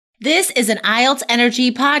This is an IELTS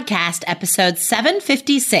Energy Podcast, episode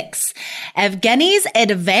 756, Evgeny's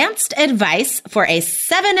advanced advice for a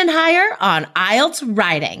 7 and higher on IELTS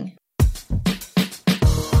writing.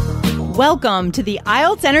 Welcome to the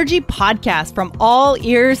IELTS Energy Podcast from All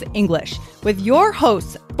Ears English with your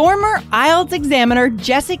hosts, former IELTS examiner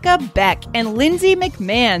Jessica Beck and Lindsay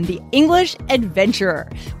McMahon, the English adventurer.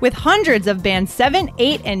 With hundreds of Band 7,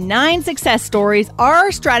 8, and 9 success stories,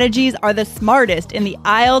 our strategies are the smartest in the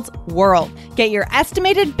IELTS world. Get your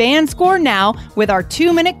estimated band score now with our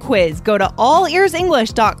 2-minute quiz. Go to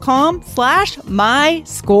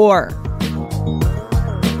allearsenglish.com/myscore.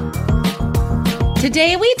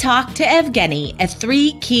 Today we talk to Evgeny, a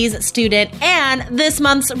 3 Keys student and this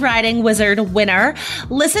month's Writing Wizard winner.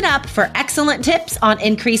 Listen up for excellent tips on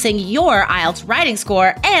increasing your IELTS writing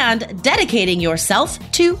score and dedicating yourself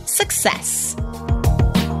to success.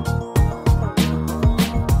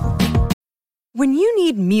 When you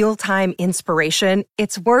need mealtime inspiration,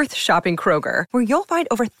 it's worth shopping Kroger, where you'll find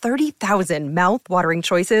over 30,000 mouth-watering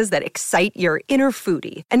choices that excite your inner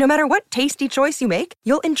foodie. And no matter what tasty choice you make,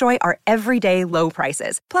 you'll enjoy our everyday low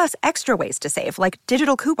prices, plus extra ways to save, like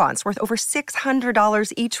digital coupons worth over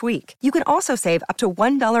 $600 each week. You can also save up to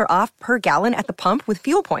 $1 off per gallon at the pump with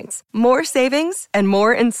fuel points. More savings and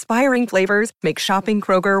more inspiring flavors make shopping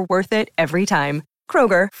Kroger worth it every time.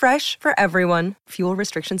 Kroger, fresh for everyone. Fuel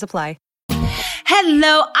restrictions apply.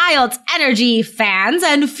 Hello, IELTS Energy fans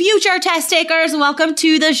and future test takers. Welcome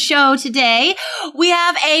to the show today. We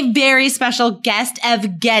have a very special guest,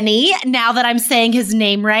 Evgeny. Now that I'm saying his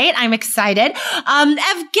name right, I'm excited.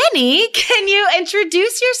 Evgeny, can you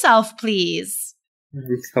introduce yourself, please?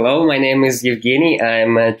 Hello, my name is Evgeny.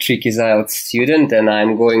 I'm a 3 Keys IELTS student and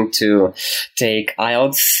I'm going to take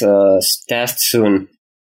IELTS test soon.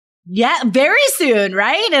 Yeah, very soon,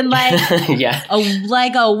 right? In like yeah,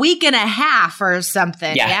 a week and a half or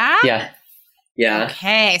something. Yeah.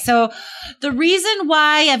 Okay, so the reason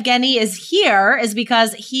why Evgeny is here is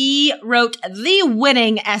because he wrote the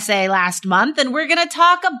winning essay last month, and we're going to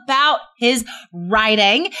talk about his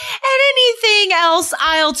writing and anything else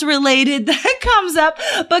IELTS related that comes up.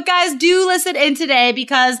 But guys, do listen in today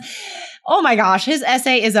because oh my gosh, his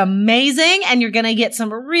essay is amazing, and you're going to get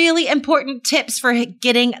some really important tips for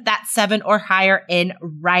getting that 7 or higher in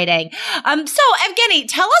writing. So, Evgeny,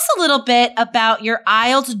 tell us a little bit about your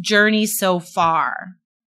IELTS journey so far.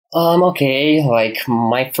 Okay, like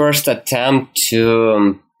my first attempt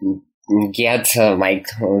to get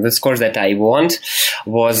the scores that I want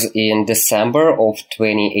was in December of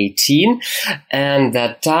 2018, and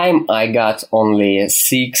that time I got only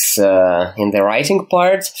 6 in the writing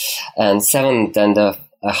part and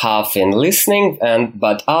 7.5 in listening,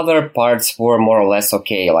 but other parts were more or less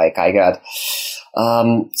okay. Like I got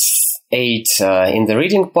 8 in the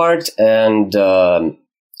reading part and 7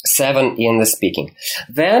 in the speaking.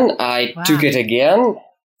 Then I took it again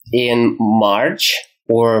in March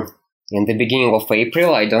or in the beginning of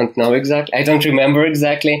April, I don't know exactly. I don't remember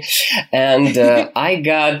exactly. And I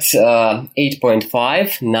got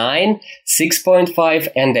 8.5, 9, 6.5,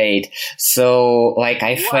 and 8. So, like,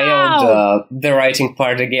 I failed the writing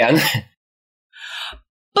part again.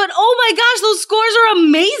 But oh my gosh, those scores are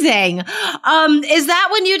amazing. Is that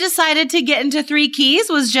when you decided to get into 3 Keys?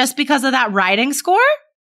 Was just because of that writing score?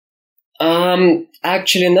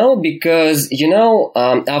 Actually, no, because,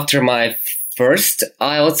 after my first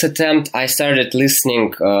IELTS attempt, I started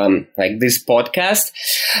listening this podcast,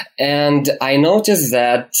 and I noticed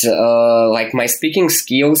that my speaking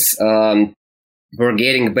skills were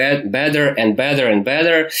getting better and better and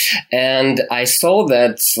better, and I saw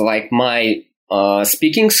that my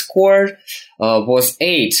speaking score was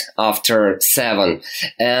 8 after 7,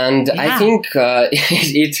 and I think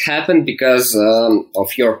it happened because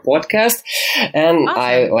of your podcast, and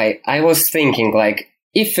awesome. I was thinking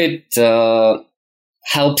if it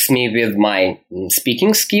helps me with my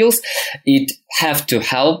speaking skills, it have to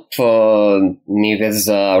help me with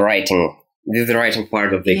the writing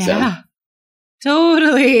part of the exam.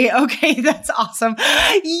 Totally. Okay, that's awesome.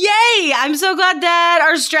 Yay! I'm so glad that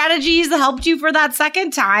our strategies helped you for that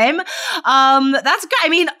second time. That's good. I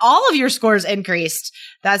mean, all of your scores increased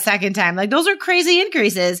that second time. Those are crazy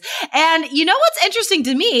increases. And you know what's interesting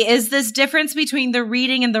to me is this difference between the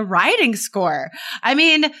reading and the writing score. I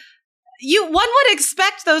mean, one would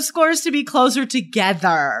expect those scores to be closer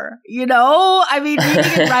together, I mean,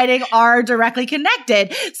 reading and writing are directly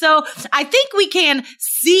connected. So I think we can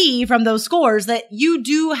see from those scores that you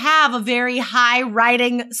do have a very high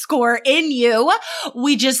writing score in you.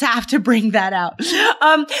 We just have to bring that out.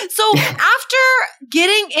 So after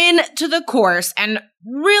getting into the course and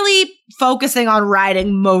really focusing on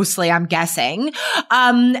writing mostly, I'm guessing.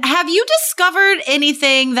 Have you discovered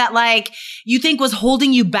anything that like you think was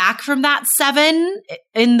holding you back from that 7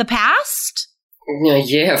 in the past?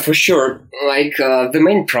 Yeah, for sure. Like the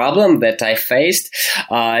main problem that I faced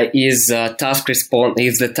is the task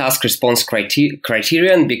response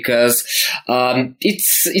criterion, because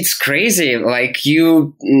it's crazy. Like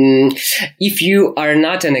if you are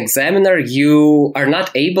not an examiner, you are not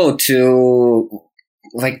able to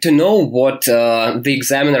know what the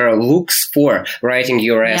examiner looks for writing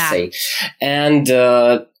your essay. And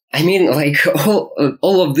I mean, like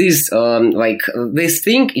all of this, this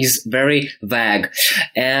thing is very vague.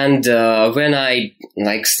 And when I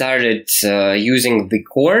started using the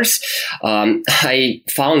course, I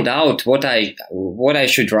found out what I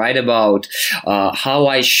should write about, how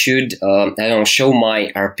I should, show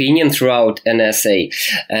my opinion throughout an essay,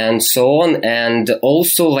 and so on. And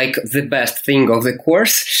also, like, the best thing of the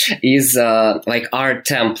course is our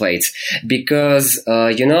templates, because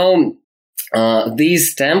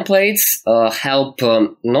these templates help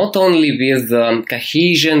not only with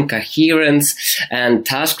cohesion, coherence, and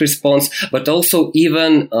task response, but also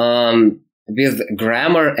even with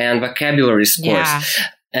grammar and vocabulary scores. Yeah.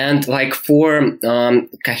 And like for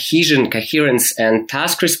cohesion, coherence, and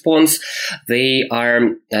task response, they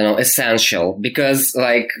are essential, because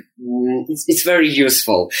it's very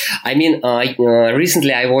useful. I mean,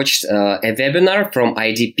 recently I watched a webinar from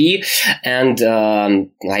IDP, and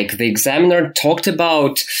the examiner talked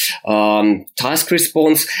about task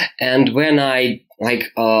response, and when I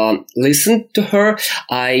listened to her,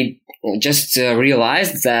 I just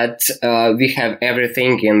realized that we have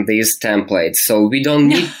everything in these templates, so we don't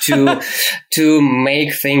need to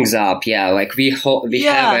make things up. Yeah, we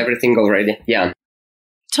have everything already. Yeah.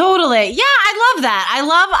 Totally. Yeah, I love that.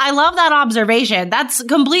 I love that observation. That's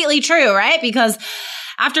completely true, right? Because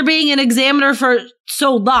after being an examiner for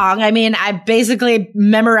so long, I mean, I basically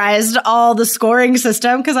memorized all the scoring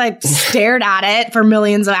system because I stared at it for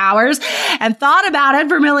millions of hours and thought about it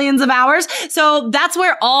for millions of hours. So that's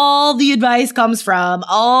where all the advice comes from.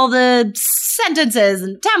 All the sentences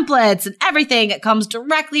and templates and everything, it comes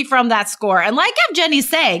directly from that score. And like Evgeny's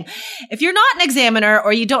saying, if you're not an examiner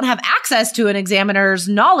or you don't have access to an examiner's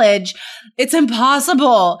knowledge, it's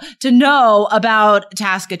impossible to know about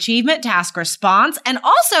task achievement, task response, and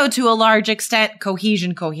also to a large extent,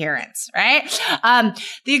 cohesion, coherence, right?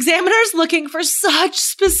 The examiner's looking for such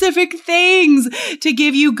specific things to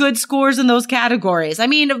give you good scores in those categories. I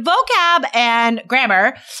mean, vocab and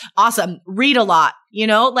grammar, awesome. Read a lot,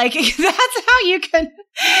 that's how you can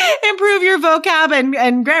improve your vocab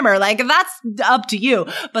and grammar. That's up to you.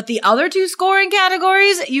 But the other two scoring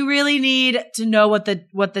categories, you really need to know what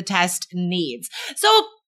the test needs. So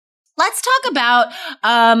let's talk about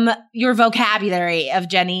your vocabulary,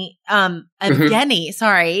 Evgeny. Evgeny,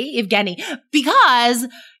 because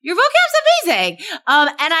your vocab's amazing.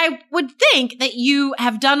 And I would think that you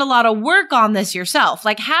have done a lot of work on this yourself.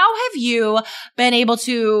 How have you been able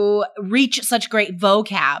to reach such great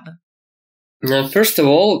vocab? First of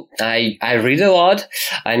all, I read a lot.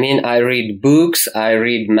 I mean, I read books, I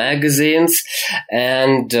read magazines,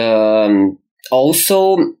 and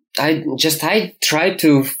also I try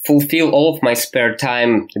to fulfill all of my spare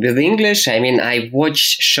time with English. I mean, I watch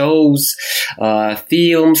shows,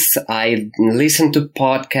 films, I listen to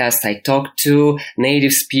podcasts, I talk to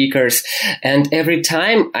native speakers, and every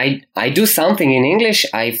time I do something in English,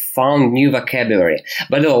 I found new vocabulary.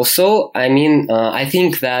 But also, I mean, I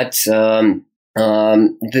think that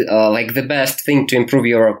the best thing to improve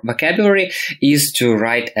your vocabulary is to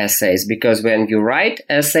write essays, because when you write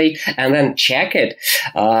essay and then check it,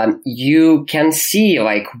 you can see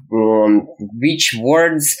which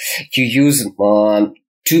words you use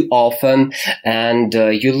too often, and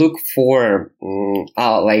you look for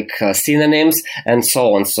synonyms and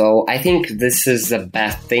so on. So I think this is the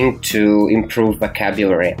best thing to improve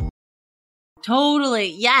vocabulary.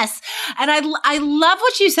 Totally. Yes. And I love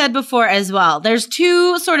what you said before as well. There's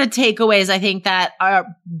two sort of takeaways I think that are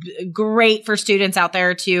great for students out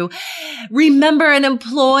there to remember and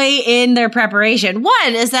employ in their preparation.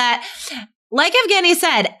 One is that, like Evgeny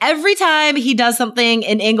said, every time he does something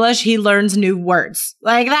in English, he learns new words.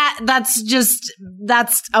 That's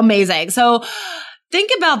amazing. So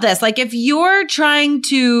think about this. If you're trying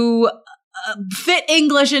to fit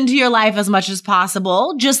English into your life as much as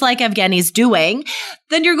possible, just like Evgeny's doing,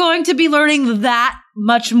 then you're going to be learning that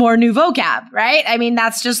much more new vocab, right? I mean,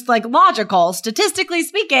 that's just like logical. Statistically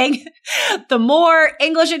speaking, the more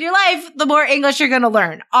English in your life, the more English you're going to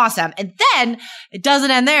learn. Awesome. And then it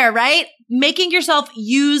doesn't end there, right? Making yourself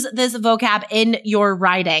use this vocab in your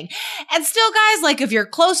writing. And still, guys, like if you're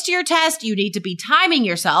close to your test, you need to be timing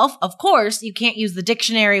yourself. Of course, you can't use the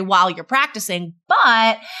dictionary while you're practicing,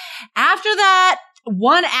 but after that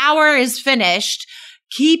 1 hour is finished,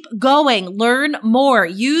 keep going, learn more,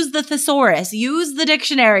 use the thesaurus, use the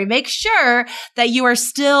dictionary, make sure that you are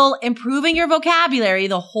still improving your vocabulary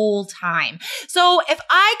the whole time. So if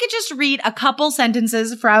I could just read a couple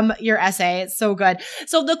sentences from your essay, it's so good.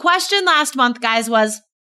 So the question last month, guys, was,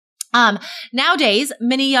 nowadays,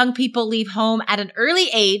 many young people leave home at an early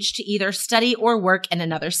age to either study or work in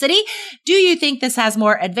another city. Do you think this has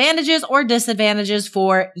more advantages or disadvantages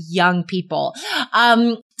for young people?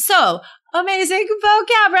 So amazing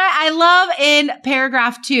vocab, right? I love in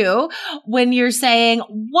paragraph 2 when you're saying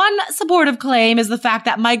one supportive claim is the fact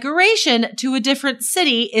that migration to a different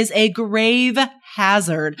city is a grave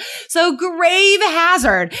hazard. So grave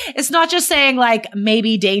hazard. It's not just saying like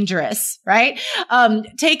maybe dangerous, right?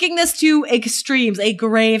 Taking this to extremes, a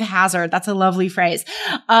grave hazard. That's a lovely phrase.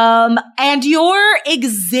 And your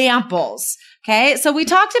examples. Okay. So we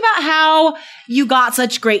talked about how you got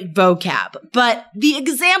such great vocab, but the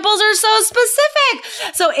examples are so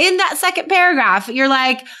specific. So in that second paragraph, you're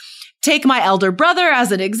like, take my elder brother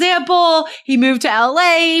as an example. He moved to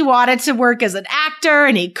LA. He wanted to work as an actor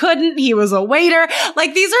and he couldn't. He was a waiter.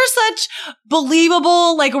 Like these are such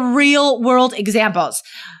believable, like real world examples.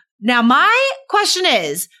 Now, my question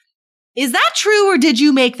is that true or did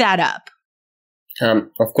you make that up?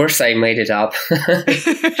 Of course I made it up. I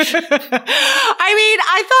mean,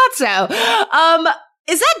 I thought so.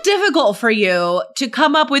 Is that difficult for you to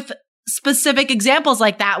come up with specific examples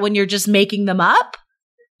like that when you're just making them up?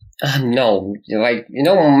 No, like,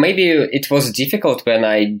 maybe it was difficult when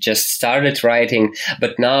I just started writing,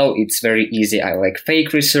 but now it's very easy. I like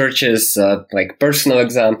fake researches, like personal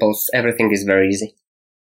examples. Everything is very easy.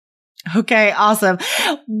 Okay, awesome.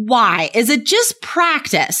 Why? Is it just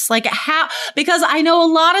practice? Like how? Because I know a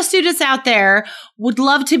lot of students out there would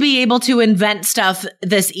love to be able to invent stuff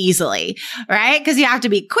this easily, right? Because you have to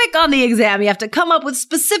be quick on the exam. You have to come up with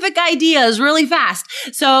specific ideas really fast.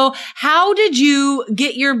 So how did you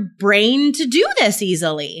get your brain to do this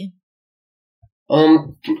easily?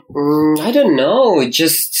 I don't know. It's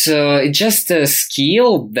just a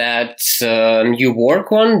skill that you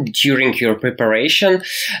work on during your preparation,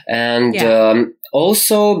 and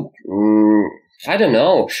also I don't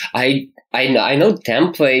know. I know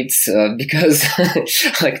templates because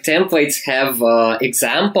like templates have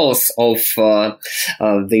examples of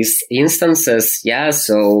these instances. Yeah,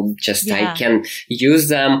 so I can use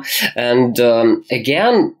them. And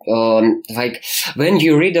again, like when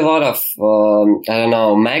you read a lot of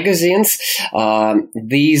magazines,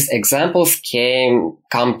 these examples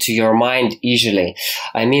come to your mind easily.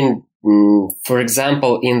 I mean, for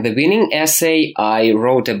example, in the winning essay, I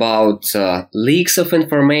wrote about leaks of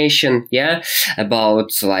information, about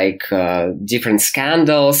like different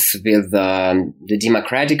scandals with the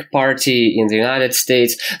Democratic Party in the United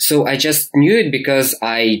States. So I just knew it because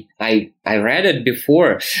I read it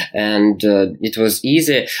before, and it was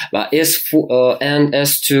easy. But as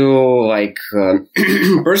to like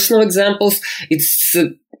personal examples, it's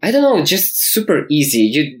I don't know, just super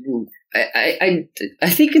easy. I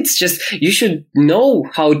think it's just you should know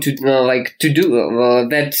how to do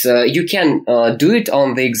that. You can do it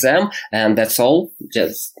on the exam, and that's all.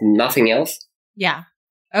 Just nothing else. Yeah.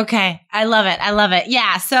 Okay. I love it.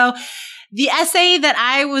 Yeah. So the essay that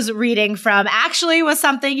I was reading from actually was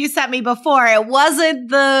something you sent me before. It wasn't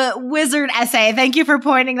the wizard essay. Thank you for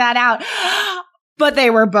pointing that out. But they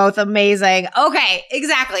were both amazing. Okay.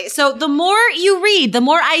 Exactly. So the more you read, the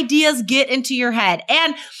more ideas get into your head.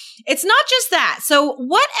 And it's not just that. So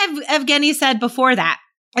what Evgeny said before that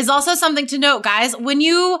is also something to note, guys. When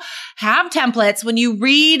you have templates, when you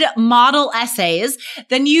read model essays,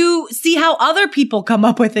 then you see how other people come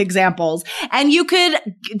up with examples, and you could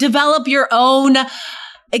develop your own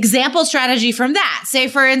example strategy from that. Say,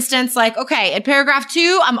 for instance, like, okay, in paragraph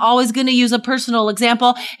 2, I'm always going to use a personal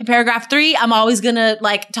example. In paragraph 3, I'm always going to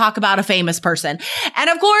like talk about a famous person. And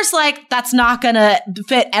of course, like that's not going to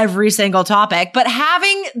fit every single topic, but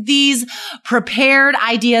having these prepared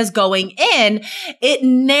ideas going in, it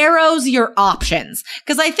narrows your options.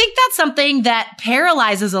 Because I think that's something that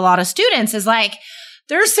paralyzes a lot of students is like,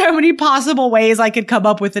 there's so many possible ways I could come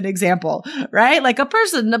up with an example, right? Like a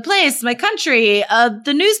person, a place, my country,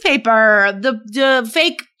 the newspaper, the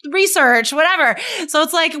fake research, whatever. So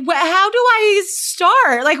it's like, how do I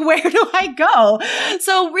start? Like, where do I go?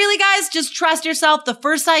 So really, guys, just trust yourself. The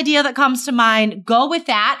first idea that comes to mind, go with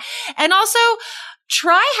that. And also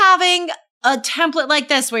try having a template like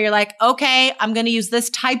this where you're like, okay, I'm going to use this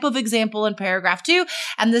type of example in paragraph 2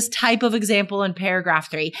 and this type of example in paragraph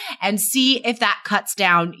 3 and see if that cuts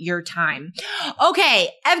down your time. Okay,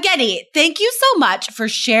 Evgeny, thank you so much for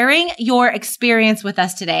sharing your experience with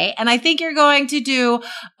us today. And I think you're going to do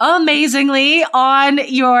amazingly on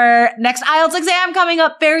your next IELTS exam coming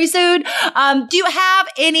up very soon. Do you have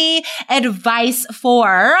any advice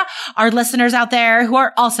for our listeners out there who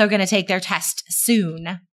are also going to take their test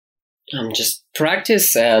soon? Just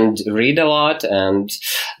practice and read a lot and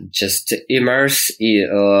just immerse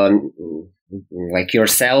like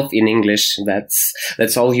yourself in English.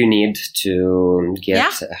 That's all you need to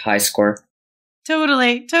get a high score.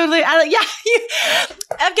 Totally. Evgeny,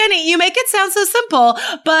 you make it sound so simple,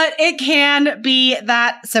 but it can be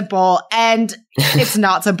that simple. And it's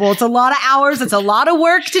not simple. It's a lot of hours. It's a lot of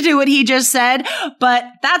work to do what he just said, but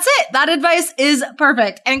that's it. That advice is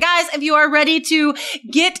perfect. And guys, if you are ready to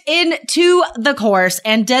get into the course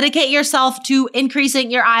and dedicate yourself to increasing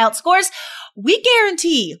your IELTS scores, we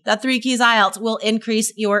guarantee that 3 Keys IELTS will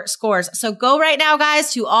increase your scores. So go right now,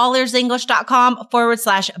 guys, to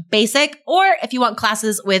allearsenglish.com/basic. Or if you want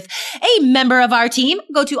classes with a member of our team,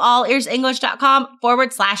 go to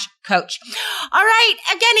allearsenglish.com/coach. All right,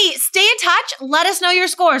 Evgeny, stay in touch. Let us know your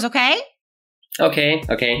scores, okay? Okay.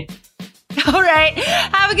 All right.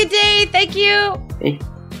 Have a good day. Thank you.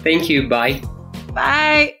 Thank you. Bye.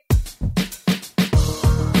 Bye.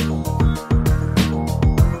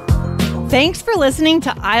 Thanks for listening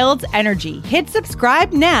to IELTS Energy. Hit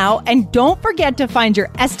subscribe now and don't forget to find your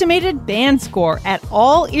estimated band score at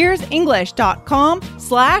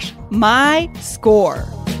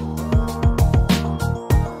allearsenglish.com/myscore.